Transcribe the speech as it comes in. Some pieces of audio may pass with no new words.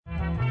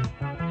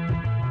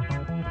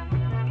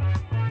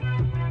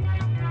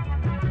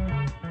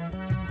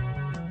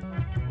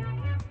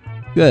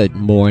Good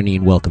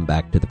morning. Welcome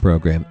back to the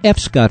program. F.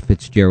 Scott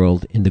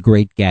Fitzgerald in The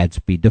Great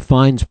Gatsby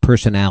defines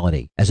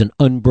personality as an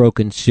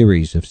unbroken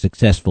series of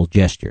successful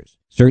gestures.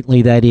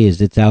 Certainly that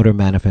is its outer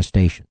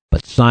manifestation.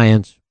 But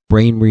science,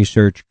 brain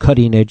research,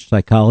 cutting-edge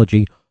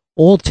psychology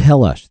all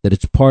tell us that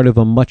it's part of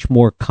a much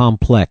more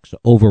complex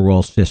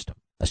overall system.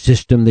 A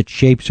system that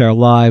shapes our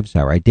lives,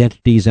 our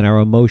identities, and our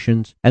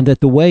emotions, and that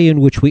the way in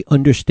which we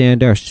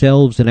understand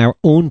ourselves and our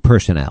own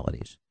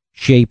personalities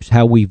shapes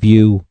how we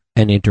view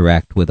and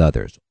interact with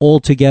others.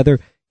 Altogether,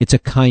 it's a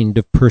kind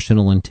of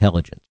personal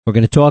intelligence. We're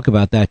going to talk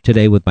about that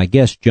today with my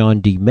guest, John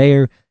D.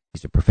 Mayer.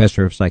 He's a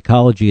professor of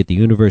psychology at the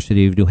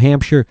University of New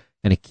Hampshire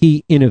and a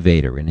key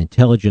innovator in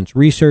intelligence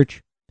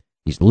research.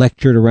 He's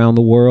lectured around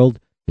the world.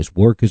 His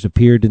work has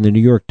appeared in the New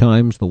York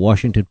Times, the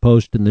Washington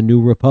Post, and the New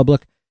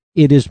Republic.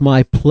 It is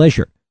my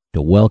pleasure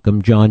to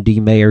welcome John D.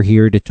 Mayer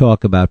here to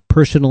talk about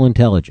personal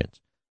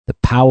intelligence, the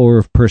power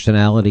of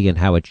personality, and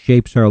how it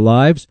shapes our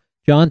lives.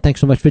 John,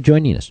 thanks so much for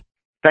joining us.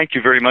 Thank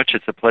you very much.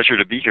 It's a pleasure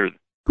to be here.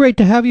 Great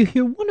to have you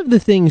here. One of the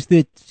things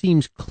that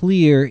seems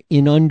clear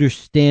in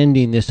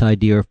understanding this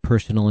idea of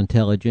personal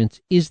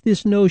intelligence is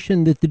this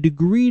notion that the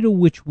degree to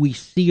which we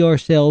see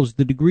ourselves,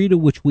 the degree to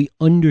which we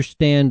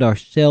understand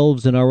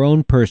ourselves and our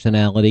own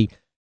personality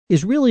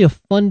is really a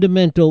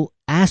fundamental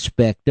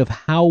aspect of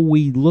how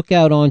we look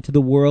out onto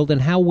the world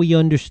and how we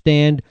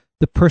understand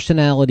the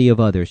personality of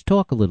others.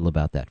 Talk a little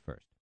about that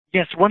first.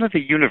 Yes, one of the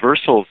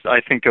universals,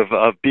 I think,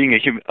 of being a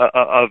human,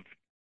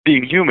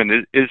 being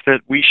human is that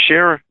we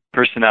share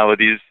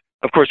personalities.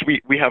 Of course,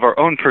 we have our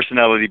own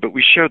personality, but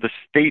we share the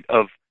state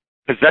of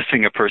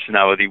possessing a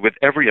personality with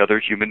every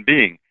other human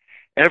being.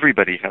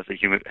 Everybody has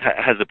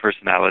a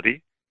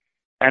personality,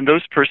 and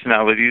those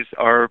personalities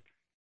are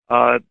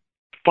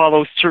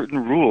follow certain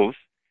rules.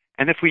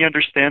 And if we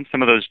understand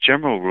some of those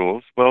general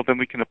rules, well, then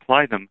we can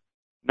apply them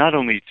not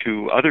only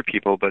to other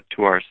people but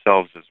to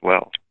ourselves as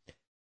well.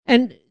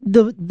 And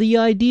the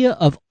idea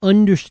of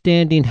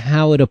understanding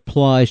how it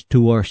applies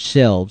to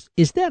ourselves,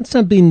 is that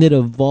something that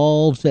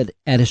evolves at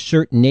a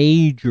certain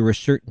age or a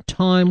certain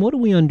time? What do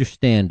we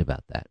understand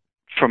about that?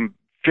 From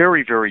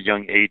very, very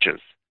young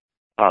ages,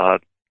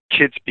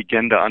 kids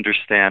begin to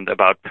understand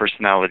about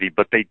personality,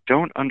 but they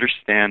don't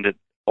understand it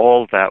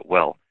all that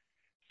well.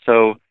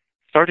 So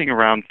starting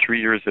around 3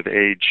 years of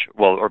age,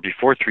 or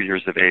before 3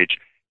 years of age,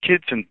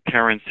 kids and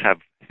parents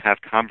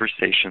have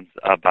conversations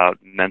about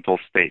mental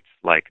states,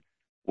 like,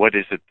 what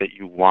is it that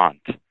you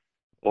want?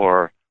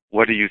 Or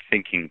what are you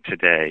thinking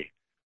today?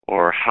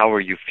 Or how are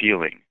you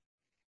feeling?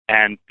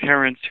 And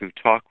parents who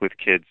talk with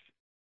kids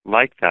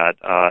like that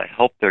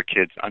help their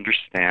kids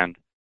understand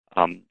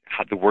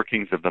how the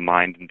workings of the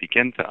mind and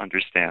begin to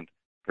understand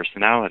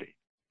personality.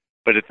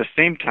 But at the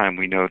same time,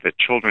 we know that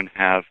children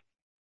have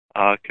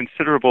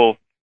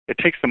it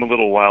takes them a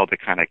little while to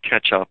kind of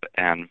catch up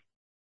and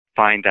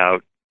find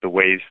out the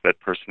ways that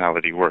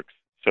personality works.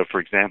 So, for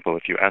example,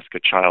 if you ask a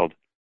child,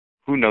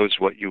 who knows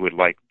what you would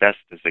like best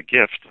as a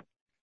gift,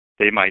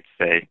 they might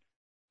say,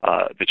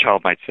 the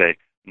child might say,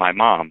 my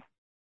mom,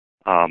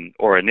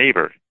 or a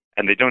neighbor,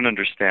 and they don't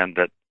understand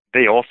that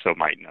they also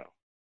might know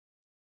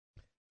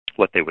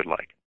what they would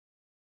like.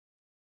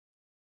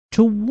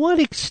 To what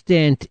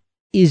extent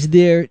is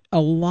there a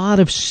lot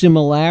of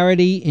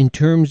similarity in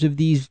terms of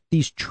these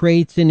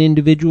traits in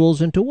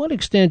individuals, and to what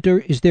extent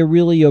is there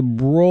really a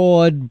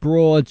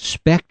broad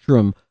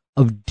spectrum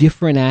of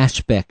different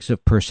aspects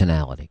of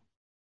personality?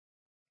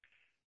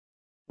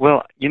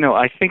 Well,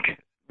 I think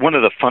one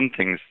of the fun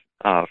things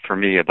for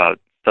me about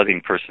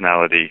studying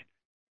personality,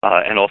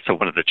 and also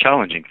one of the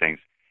challenging things,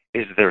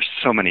 is there's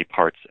so many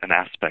parts and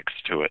aspects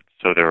to it.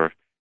 So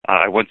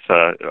I once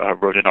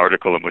wrote an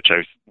article in which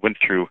I went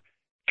through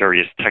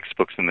various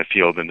textbooks in the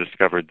field and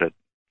discovered that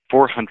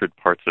 400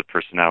 parts of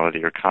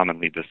personality are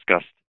commonly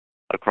discussed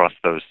across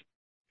those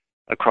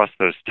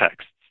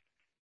texts.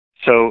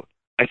 So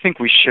I think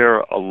we share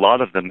a lot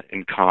of them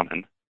in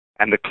common.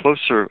 And the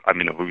closer,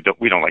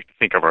 we don't like to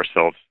think of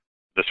ourselves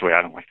this way.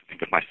 I don't like to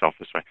think of myself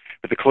this way.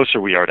 But the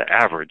closer we are to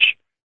average,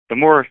 the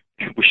more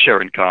we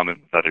share in common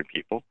with other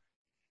people.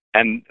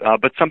 And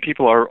but some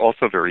people are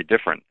also very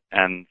different,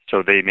 and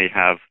so they may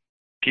have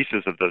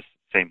pieces of those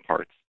same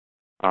parts,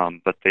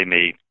 but they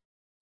may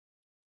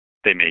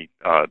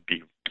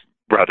be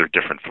rather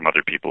different from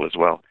other people as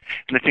well.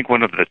 And I think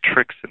one of the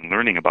tricks in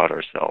learning about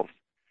ourselves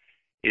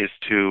is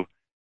to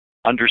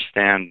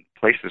understand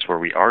places where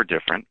we are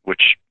different,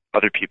 which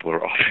other people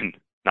are often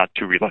not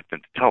too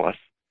reluctant to tell us,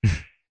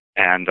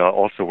 and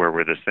also where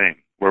we're the same,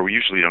 where we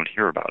usually don't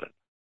hear about it.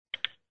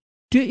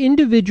 Do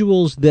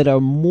individuals that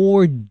are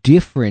more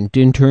different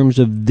in terms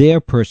of their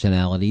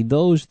personality,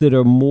 those that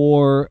are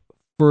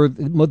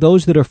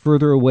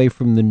further away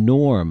from the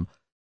norm,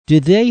 do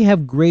they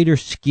have greater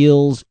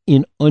skills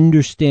in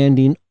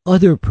understanding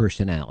other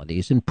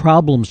personalities and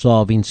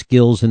problem-solving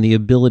skills and the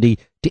ability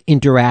to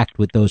interact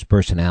with those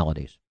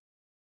personalities?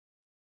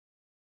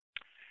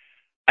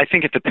 I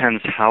think it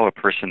depends how a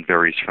person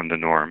varies from the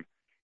norm.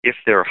 If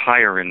they're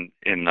higher in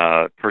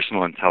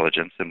personal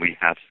intelligence, and we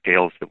have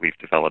scales that we've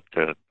developed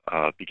to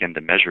begin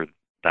to measure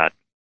that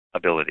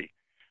ability,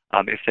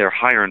 If they're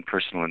higher in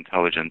personal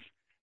intelligence,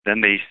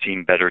 then they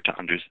seem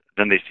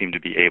then they seem to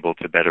be able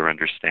to better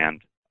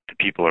understand the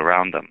people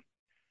around them.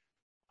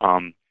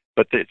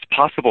 But it's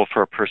possible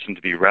for a person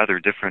to be rather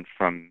different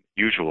from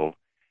usual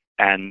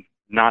and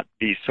not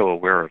be so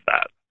aware of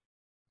that.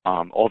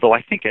 Although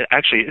I think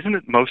isn't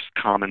it most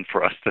common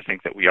for us to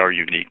think that we are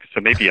unique? So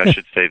maybe I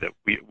should say that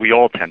we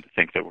all tend to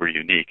think that we're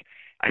unique.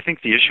 I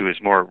think the issue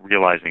is more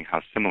realizing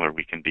how similar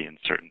we can be in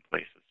certain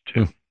places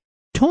too.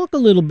 Talk a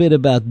little bit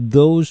about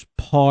those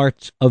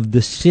parts of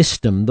the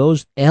system,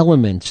 those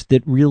elements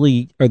that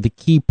really are the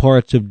key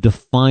parts of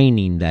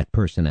defining that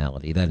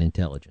personality, that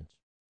intelligence.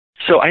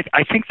 So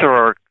I think there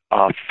are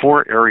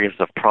 4 areas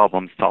of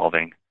problem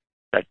solving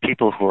that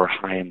people who are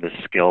high in this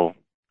skill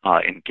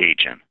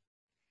engage in.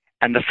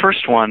 And the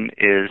first one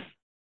is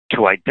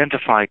to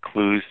identify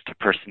clues to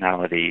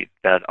personality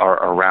that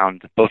are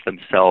around both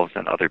themselves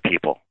and other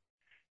people.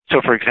 So,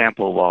 for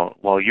example,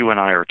 while you and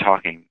I are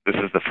talking, this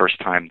is the first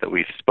time that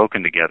we've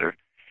spoken together,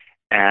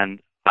 and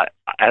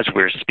as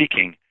we're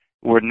speaking,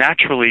 we're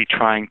naturally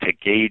trying to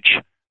gauge,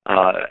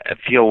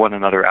 feel one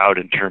another out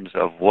in terms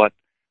of what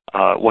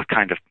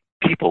kind of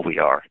people we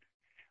are.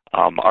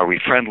 Are we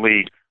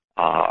friendly?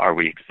 Are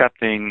we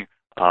accepting?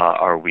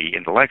 Are we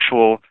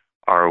intellectual?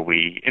 Are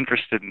we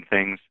interested in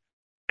things?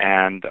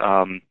 And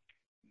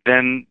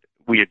then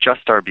we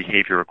adjust our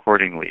behavior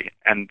accordingly.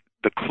 And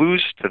the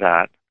clues to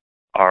that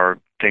are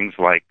things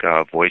like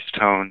voice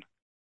tone,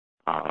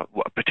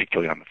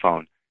 particularly on the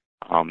phone,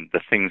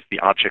 the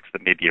objects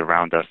that may be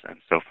around us, and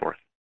so forth.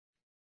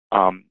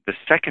 The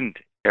second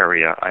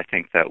area I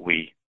think that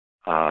we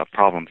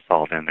problem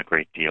solve in a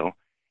great deal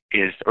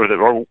is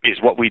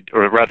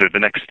the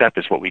next step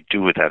is what we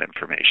do with that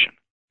information.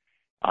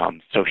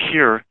 So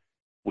here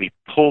we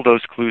pull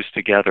those clues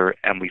together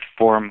and we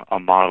form a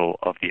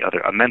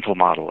mental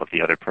model of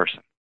the other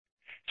person.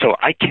 So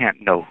I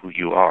can't know who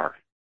you are.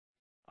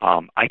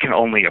 I can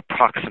only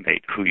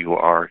approximate who you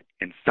are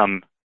in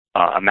some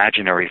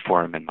imaginary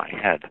form in my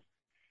head.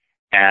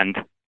 And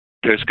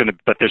there's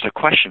a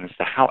question as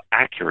to how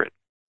accurate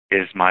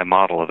is my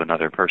model of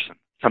another person.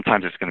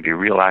 Sometimes it's going to be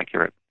real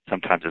accurate.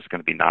 Sometimes it's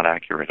going to be not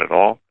accurate at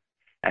all.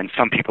 And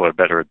some people are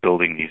better at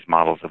building these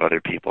models of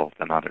other people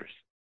than others.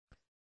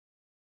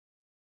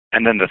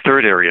 And then the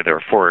third area, there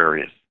are 4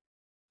 areas.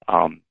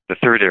 The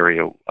third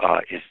area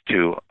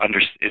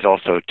is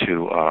also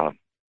to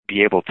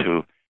be able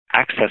to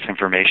access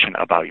information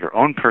about your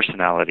own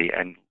personality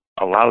and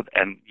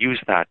use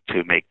that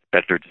to make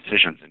better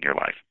decisions in your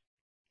life.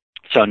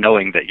 So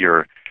knowing that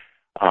you're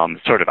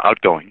sort of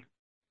outgoing,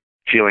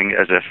 feeling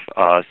as if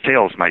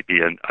sales might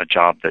be a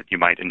job that you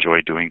might enjoy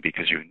doing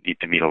because you need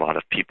to meet a lot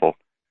of people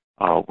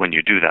when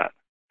you do that.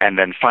 And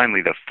then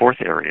finally, the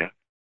 4th area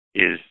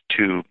is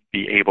to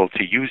be able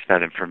to use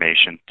that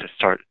information to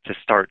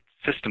start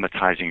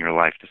systematizing your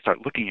life, to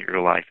start looking at your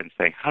life and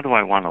saying, how do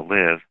I want to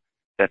live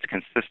that's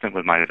consistent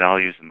with my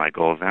values and my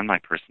goals and my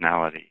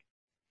personality?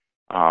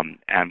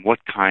 And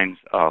what kinds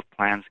of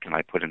plans can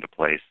I put into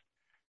place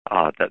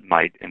that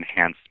might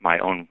enhance my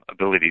own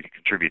ability to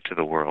contribute to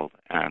the world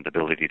and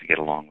ability to get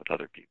along with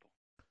other people?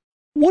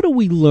 What do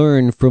we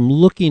learn from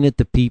looking at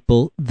the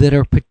people that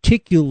are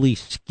particularly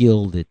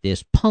skilled at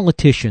this?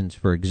 Politicians,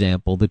 for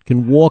example, that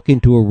can walk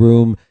into a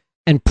room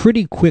and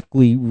pretty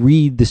quickly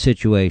read the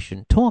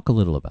situation. Talk a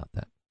little about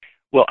that.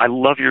 Well, I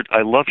love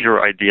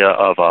your idea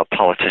of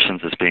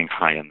politicians as being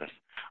high in this.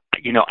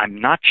 I'm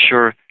not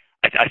sure.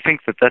 I think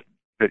that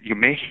you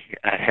may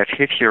have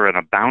hit here on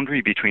a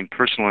boundary between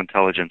personal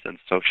intelligence and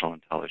social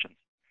intelligence,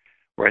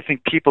 where I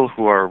think people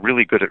who are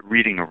really good at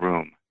reading a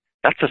room,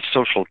 that's a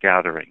social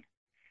gathering.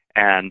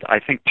 And I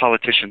think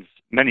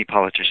many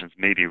politicians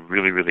may be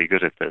really, really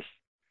good at this.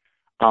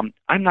 I'm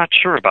not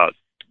sure about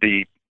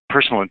the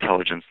personal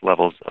intelligence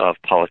levels of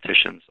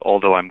politicians,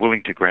 although I'm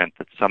willing to grant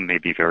that some may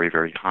be very,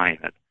 very high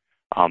in it.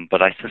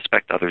 But I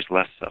suspect others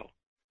less so.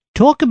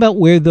 Talk about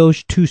where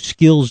those 2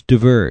 skills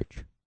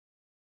diverge.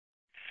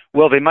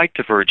 Well, they might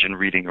diverge in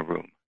reading a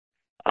room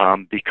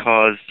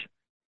because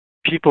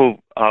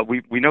people,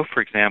 we know,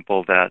 for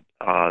example, that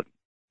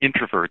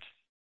introverts,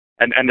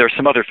 and there are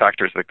some other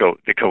factors that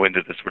go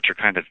into this, which are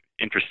kind of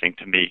interesting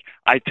to me.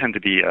 I tend to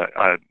be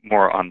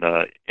more on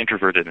the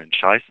introverted and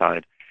shy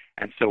side,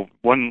 and so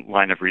one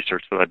line of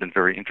research that I've been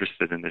very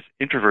interested in is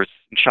introverts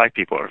and shy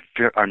people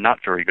are not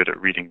very good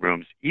at reading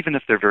rooms, even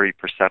if they're very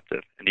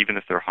perceptive, and even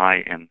if they're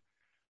high in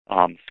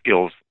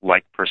skills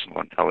like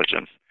personal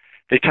intelligence.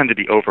 They tend to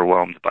be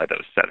overwhelmed by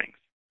those settings.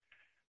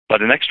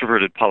 But an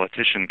extroverted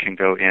politician can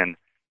go in,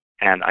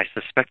 and I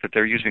suspect that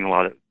they're using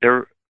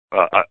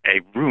a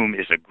room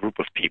is a group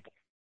of people.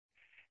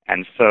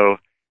 And so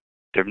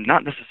they're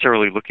not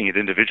necessarily looking at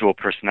individual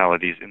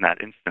personalities in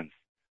that instance,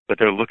 but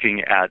they're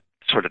looking at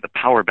sort of the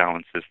power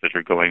balances that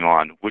are going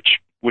on, which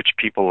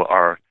people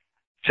are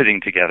sitting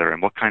together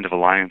and what kind of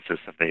alliances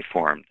have they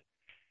formed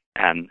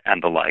and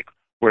the like.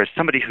 Whereas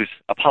somebody who's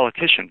a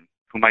politician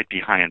who might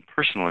be high in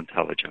personal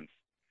intelligence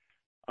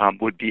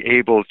would be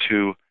able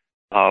to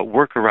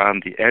work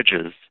around the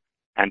edges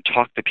and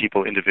talk to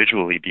people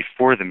individually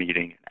before the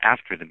meeting and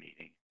after the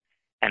meeting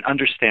and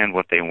understand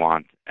what they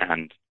want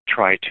and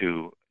try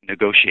to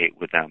negotiate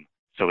with them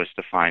so as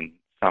to find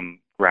some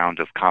ground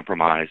of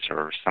compromise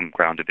or some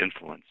ground of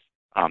influence,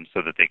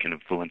 so that they can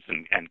influence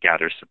and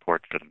gather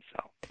support for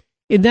themselves.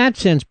 In that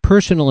sense,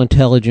 personal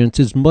intelligence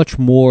is much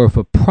more of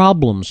a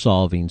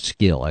problem-solving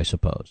skill, I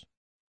suppose.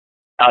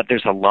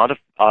 There's a lot of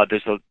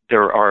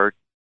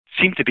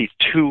seem to be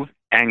two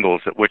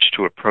angles at which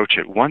to approach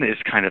it. One is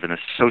kind of an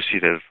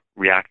associative,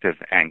 reactive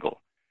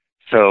angle.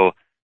 So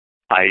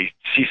I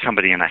see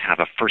somebody and I have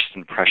a first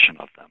impression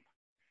of them,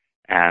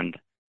 and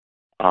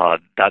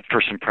that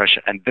first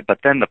impression, but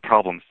then the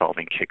problem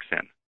solving kicks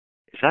in.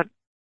 Is that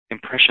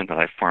impression that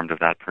I formed of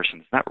that person,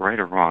 is that right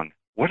or wrong?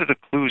 What are the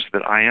clues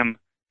that I am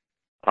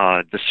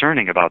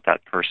discerning about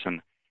that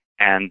person,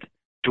 and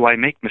do I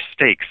make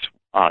mistakes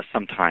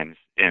sometimes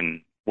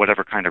in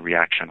whatever kind of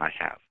reaction I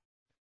have?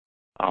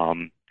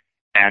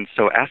 And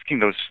so asking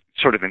those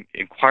sort of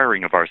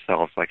inquiring of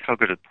ourselves, like how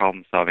good at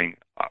problem solving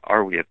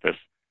are we at this,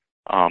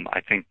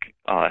 I think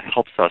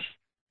helps us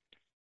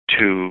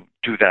to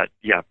do that,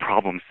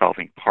 problem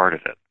solving part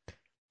of it.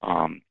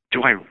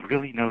 Do I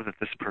really know that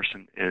this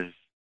person is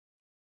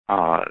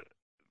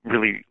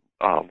really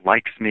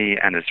likes me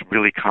and is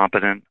really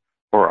competent,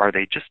 or are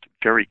they just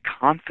very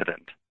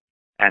confident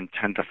and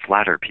tend to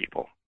flatter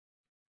people?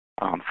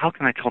 How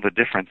can I tell the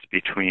difference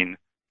between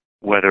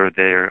whether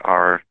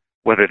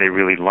they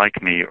really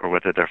like me or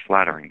whether they're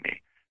flattering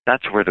me?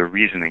 That's where the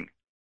reasoning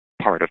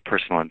part of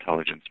personal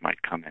intelligence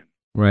might come in.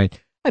 Right.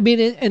 I mean,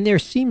 and there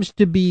seems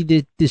to be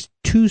this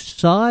two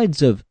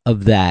sides of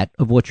that,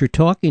 of what you're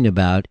talking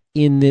about,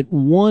 in that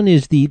one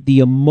is the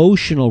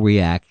emotional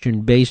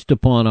reaction based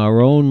upon our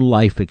own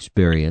life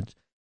experience.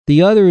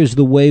 The other is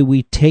the way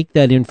we take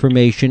that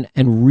information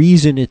and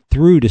reason it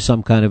through to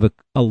some kind of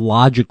a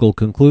logical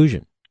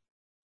conclusion.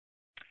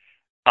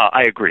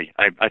 I agree.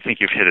 I think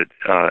you've hit it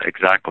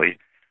exactly.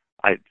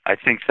 I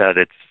think that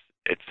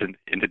it's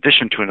in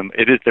addition to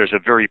there's a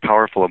very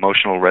powerful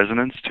emotional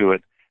resonance to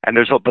it, and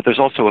there's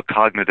also a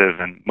cognitive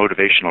and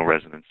motivational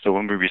resonance. So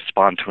when we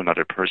respond to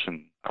another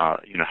person,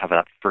 have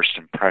that first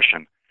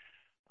impression,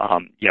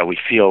 we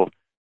feel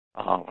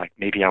like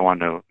maybe I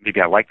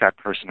like that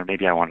person, or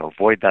maybe I want to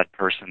avoid that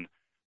person,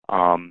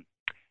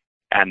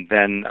 and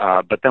then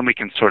but then we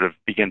can sort of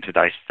begin to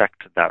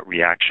dissect that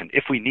reaction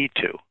if we need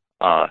to.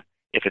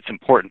 If it's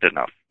important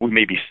enough, we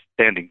may be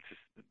standing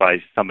by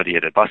somebody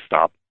at a bus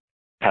stop,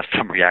 have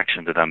some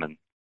reaction to them, and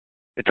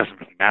it doesn't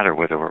really matter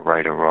whether we're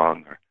right or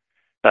wrong, or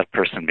that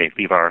person may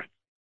leave our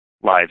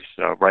lives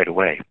right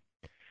away.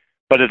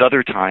 But at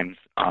other times,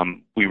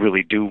 we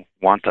really do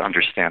want to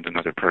understand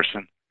another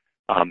person.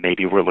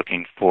 Maybe we're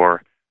looking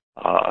for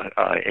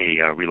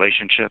a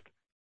relationship.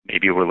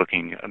 Maybe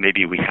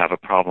we have a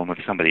problem with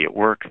somebody at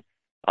work.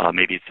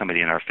 Maybe it's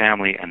somebody in our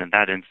family, and in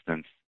that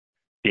instance,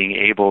 being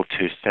able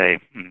to say,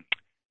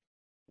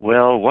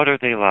 well, what are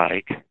they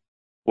like?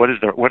 What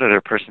are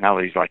their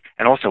personalities like?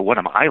 And also, what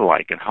am I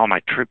like, and how am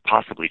I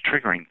possibly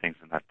triggering things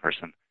in that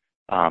person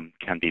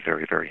can be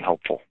very, very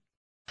helpful.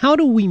 How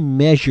do we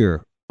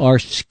measure our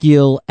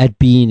skill at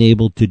being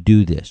able to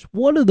do this?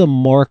 What are the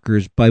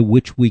markers by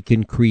which we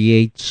can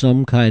create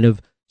some kind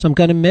of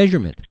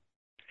measurement?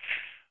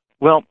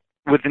 Well,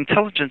 with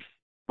intelligences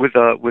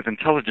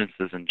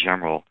in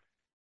general,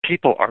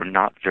 people are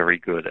not very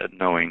good at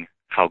knowing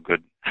how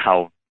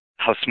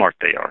smart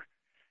they are.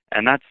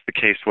 And that's the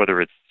case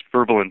whether it's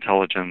verbal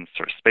intelligence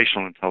or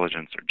spatial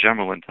intelligence or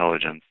general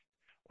intelligence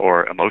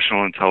or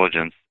emotional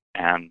intelligence.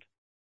 And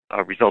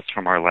results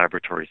from our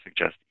laboratory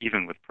suggest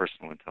even with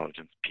personal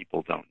intelligence,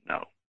 people don't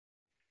know.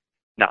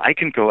 Now, I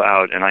can go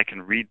out and I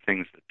can read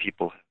things that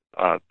people,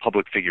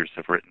 public figures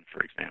have written,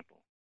 for example,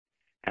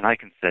 and I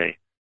can say,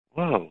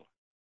 whoa,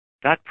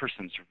 that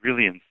person's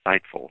really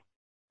insightful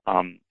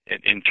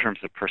in terms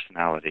of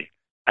personality.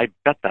 I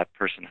bet that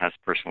person has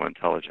personal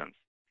intelligence.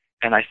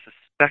 And I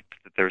suspect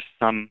that there's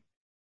some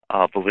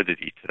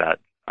validity to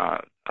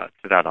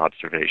that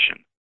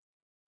observation.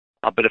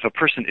 But if a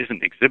person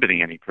isn't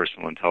exhibiting any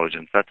personal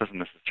intelligence, that doesn't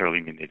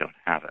necessarily mean they don't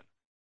have it.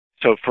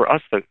 So for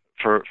us,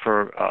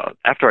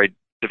 after I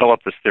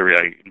developed this theory,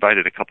 I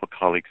invited a couple of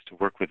colleagues to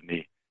work with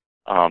me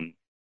on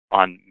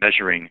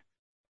measuring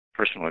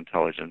personal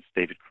intelligence,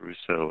 David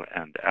Caruso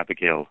and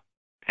Abigail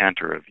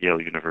Panter of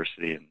Yale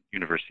University and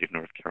University of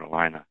North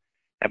Carolina.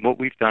 And what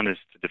we've done is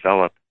to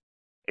develop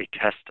a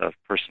test of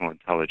personal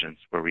intelligence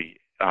where we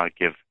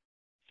give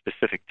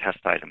specific test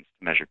items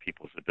to measure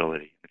people's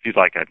ability. If you'd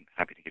like, I'm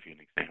happy to give you an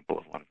example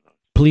of one of those.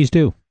 Please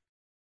do.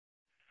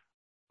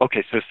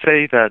 Okay, so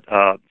say that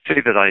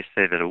I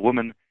say that a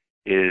woman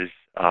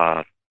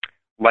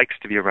likes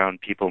to be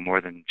around people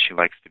more than she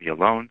likes to be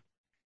alone,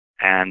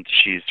 and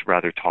she's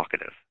rather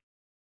talkative.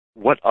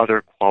 What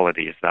other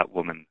quality is that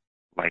woman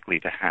likely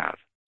to have?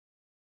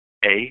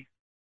 A,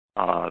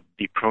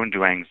 be prone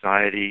to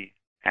anxiety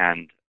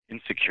and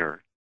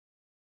insecure,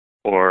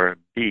 or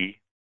B,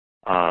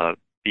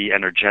 be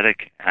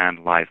energetic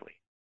and lively.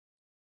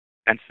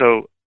 And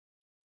so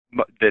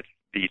the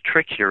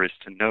trick here is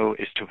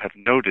to have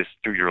noticed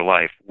through your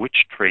life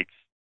which traits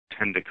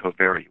tend to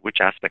co-vary,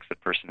 which aspects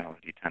of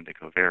personality tend to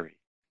co-vary.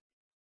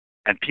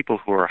 And people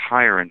who are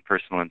higher in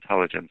personal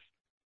intelligence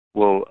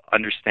will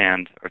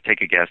understand or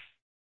take a guess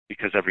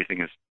because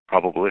everything is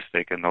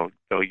probabilistic, and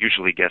they'll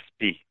usually guess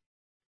B,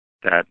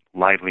 that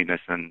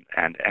liveliness and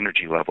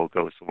energy level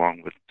goes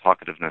along with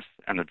talkativeness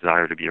and a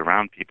desire to be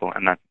around people,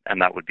 and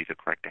that would be the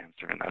correct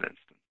answer in that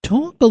instance.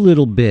 Talk a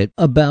little bit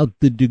about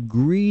the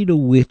degree to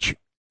which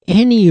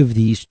any of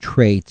these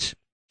traits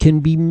can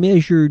be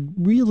measured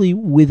really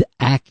with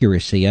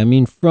accuracy. I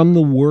mean, from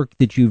the work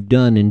that you've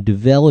done in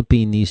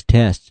developing these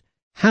tests,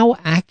 how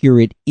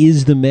accurate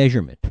is the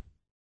measurement?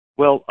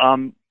 Well,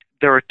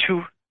 there are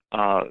two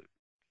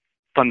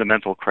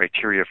fundamental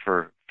criteria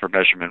for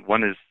measurement.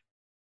 One is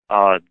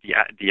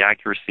the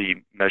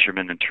accuracy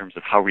measurement in terms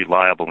of how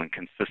reliable and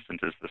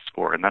consistent is the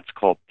score, and that's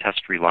called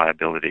test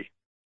reliability.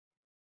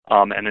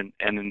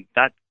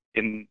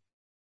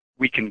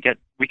 We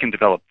can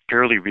develop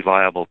fairly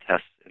reliable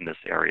tests in this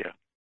area,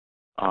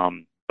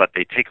 but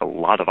they take a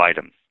lot of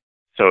items.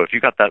 So if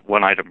you got that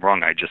one item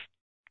wrong I just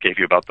gave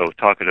you about the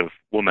talkative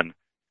woman,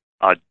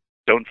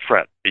 don't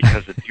fret,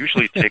 because it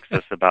usually takes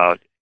us about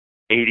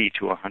 80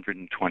 to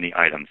 120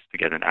 items to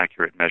get an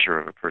accurate measure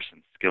of a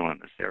person's skill in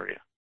this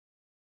area.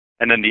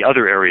 And then the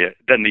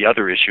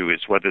other issue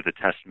is whether the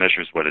test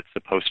measures what it's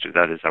supposed to.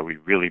 That is, are we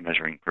really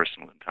measuring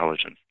personal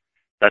intelligence?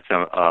 That's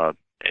a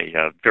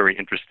very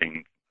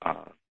interesting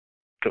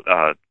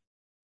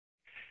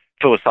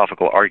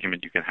philosophical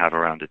argument you can have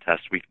around a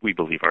test. We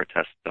believe our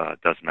test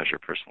does measure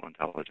personal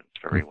intelligence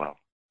very well.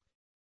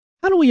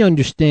 How do we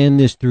understand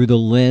this through the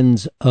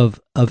lens of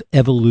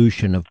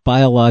evolution, of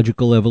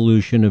biological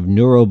evolution, of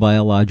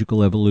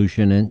neurobiological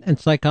evolution, and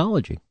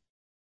psychology?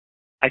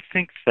 I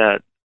think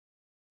that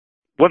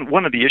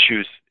one of the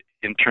issues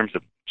in terms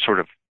of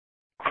sort of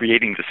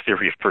creating this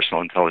theory of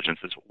personal intelligence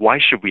is, why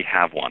should we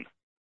have one?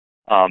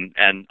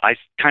 And I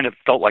kind of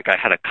felt like I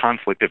had a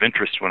conflict of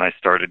interest when I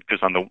started, because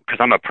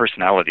I'm a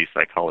personality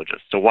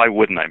psychologist. So why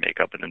wouldn't I make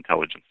up an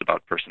intelligence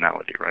about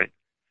personality, right?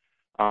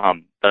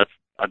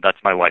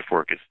 That's my life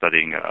work, is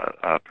studying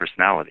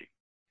personality.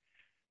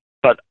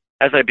 But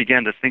as I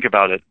began to think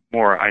about it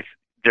more,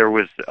 there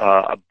was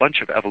a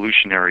bunch of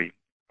evolutionary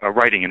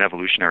writing in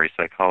evolutionary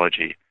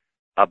psychology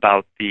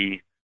about the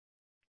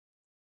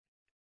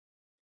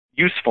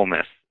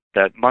usefulness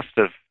that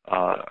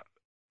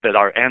that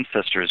our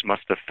ancestors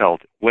must have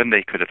felt when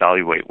they could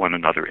evaluate one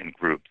another in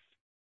groups.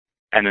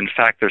 And in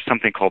fact, there's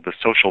something called the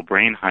social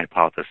brain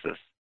hypothesis,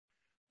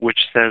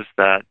 which says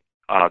that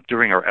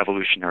during our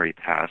evolutionary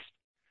past,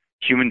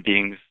 human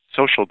beings'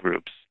 social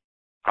groups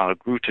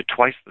grew to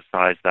twice the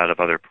size that of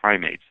other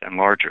primates and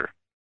larger.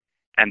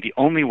 And the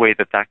only way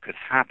that could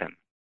happen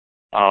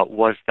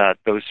was that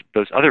those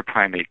other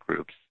primate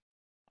groups,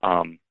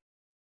 our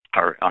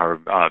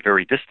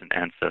very distant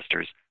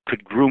ancestors,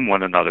 could groom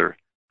one another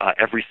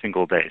every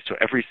single day. So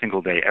every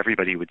single day,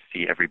 everybody would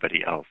see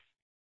everybody else.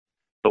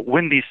 But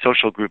when these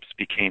social groups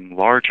became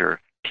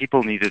larger,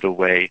 people needed a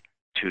way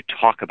to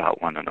talk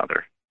about one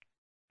another.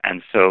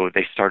 And so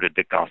they started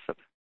to gossip.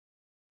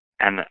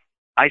 And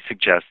I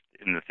suggest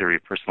in the theory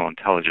of personal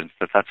intelligence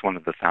that that's one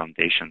of the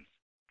foundations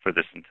for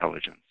this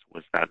intelligence,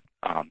 was that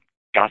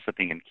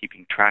gossiping and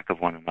keeping track of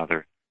one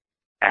another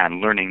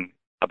and learning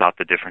about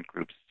the different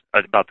groups,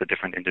 about the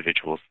different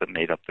individuals that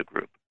made up the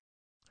group.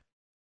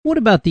 What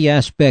about the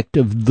aspect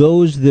of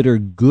those that are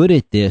good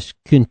at this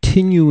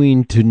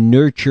continuing to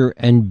nurture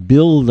and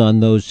build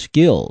on those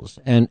skills?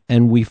 And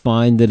we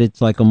find that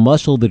it's like a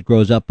muscle that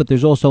grows up, but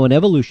there's also an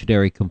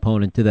evolutionary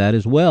component to that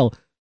as well,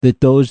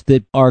 that those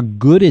that are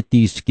good at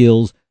these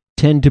skills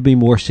tend to be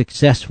more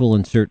successful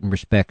in certain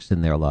respects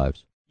in their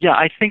lives. Yeah,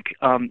 I think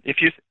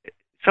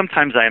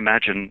sometimes I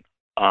imagine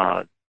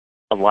a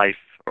life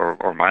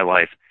or my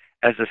life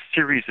as a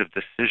series of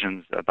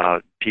decisions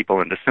about people,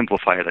 and to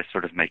simplify it, I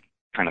sort of make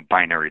kind of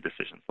binary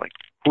decisions, like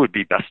who would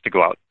be best to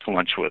go out to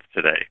lunch with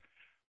today,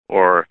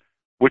 or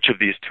which of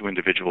these two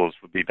individuals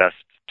would be best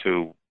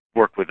to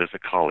work with as a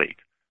colleague,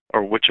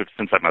 or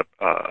since I'm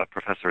a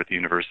professor at the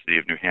University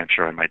of New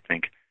Hampshire, I might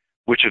think,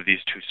 which of these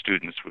two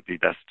students would be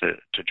best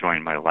to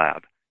join my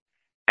lab.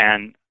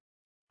 And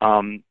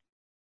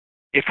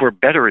if we're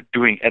better at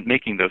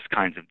making those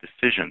kinds of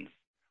decisions,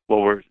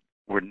 well,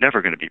 we're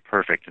never going to be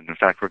perfect, and in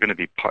fact, we're going to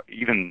be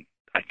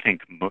I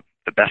think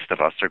the best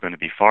of us are going to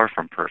be far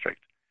from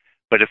perfect.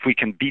 But if we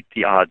can beat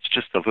the odds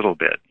just a little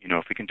bit,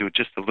 if we can do it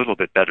just a little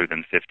bit better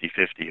than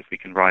 50-50, if we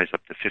can rise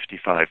up to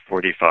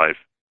 55-45,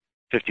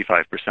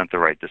 55% the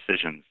right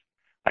decisions,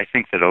 I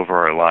think that over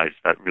our lives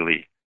that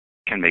really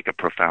can make a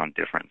profound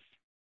difference.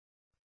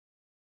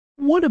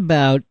 What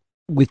about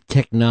with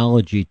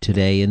technology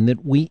today, in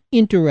that we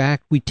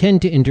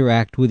tend to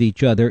interact with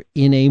each other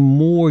in a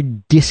more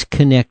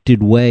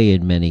disconnected way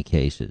in many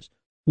cases,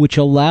 which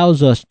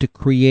allows us to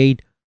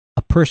create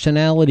a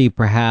personality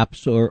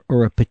perhaps or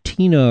a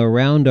patina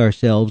around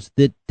ourselves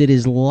that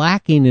is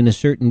lacking in a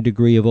certain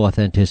degree of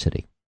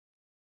authenticity?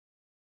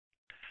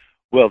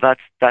 Well,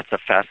 that's a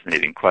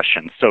fascinating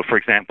question. So, for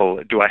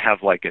example, do I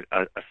have like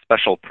a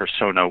special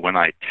persona when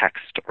I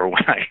text or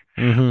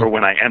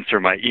when I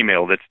answer my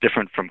email that's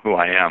different from who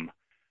I am?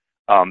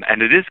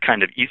 And it is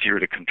kind of easier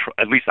to control.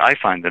 At least I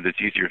find that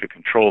it's easier to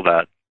control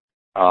that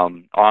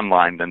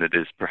online than it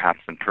is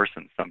perhaps in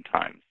person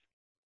sometimes.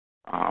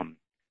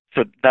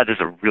 So that is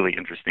a really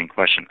interesting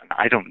question, and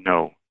I don't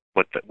know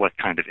what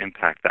kind of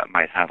impact that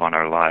might have on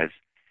our lives,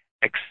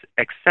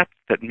 except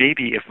that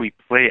maybe if we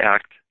play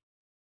act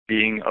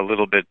being a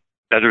little bit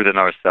better than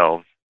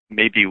ourselves,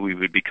 maybe we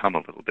would become a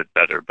little bit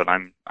better. But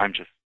I'm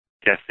just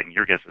guessing.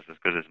 Your guess is as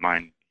good as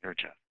mine here,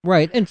 Jeff.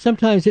 Right, and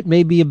sometimes it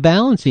may be a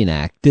balancing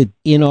act that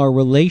in our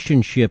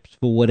relationships,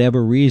 for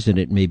whatever reason,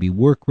 it may be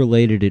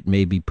work-related, it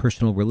may be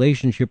personal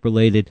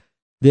relationship-related,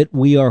 that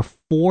we are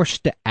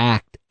forced to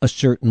act a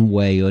certain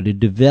way or to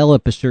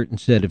develop a certain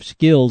set of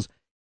skills,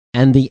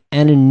 and the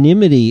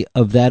anonymity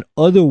of that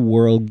other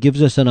world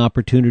gives us an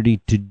opportunity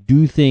to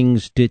do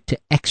things, to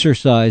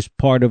exercise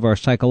part of our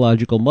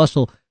psychological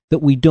muscle that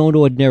we don't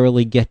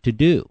ordinarily get to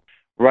do.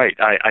 Right.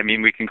 I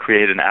mean, we can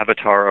create an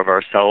avatar of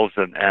ourselves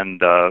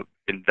and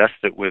invest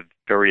it with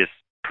various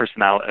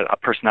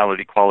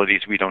personality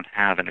qualities we don't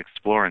have and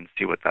explore and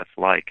see what that's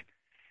like.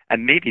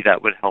 And maybe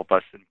that would help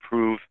us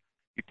improve.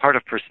 Part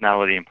of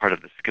personality and part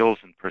of the skills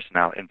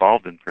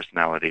involved in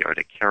personality are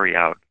to carry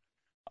out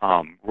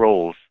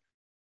roles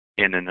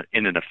in an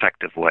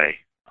effective way.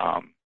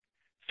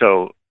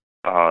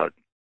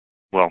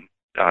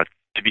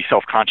 To be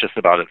self-conscious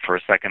about it for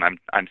a second,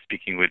 I'm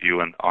speaking with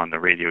you on the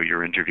radio.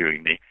 You're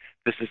interviewing me.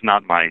 This is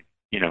not my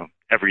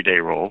everyday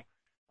role,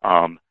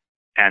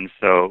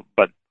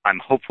 but I'm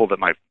hopeful that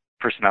my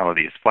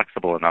personality is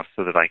flexible enough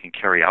so that I can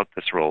carry out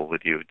this role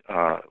with you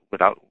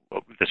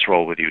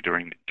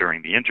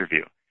during the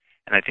interview.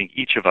 And I think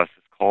each of us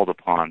is called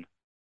upon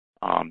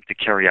to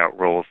carry out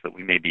roles that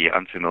we may be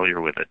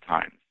unfamiliar with at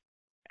times,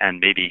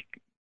 and maybe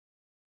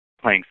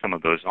playing some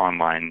of those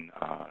online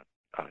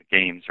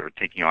games or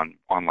taking on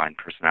online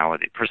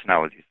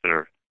personalities that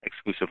are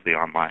exclusively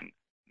online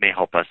may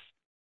help us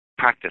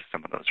practice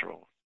some of those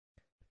roles.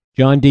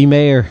 John D.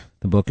 Mayer,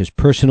 the book is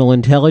Personal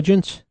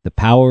Intelligence, The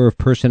Power of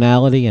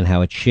Personality and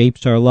How It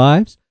Shapes Our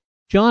Lives.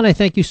 John, I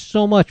thank you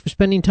so much for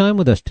spending time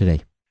with us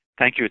today.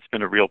 Thank you. It's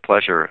been a real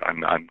pleasure.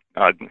 I'm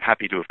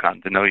happy to have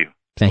gotten to know you.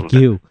 Thank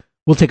you.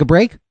 We'll take a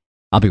break.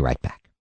 I'll be right back.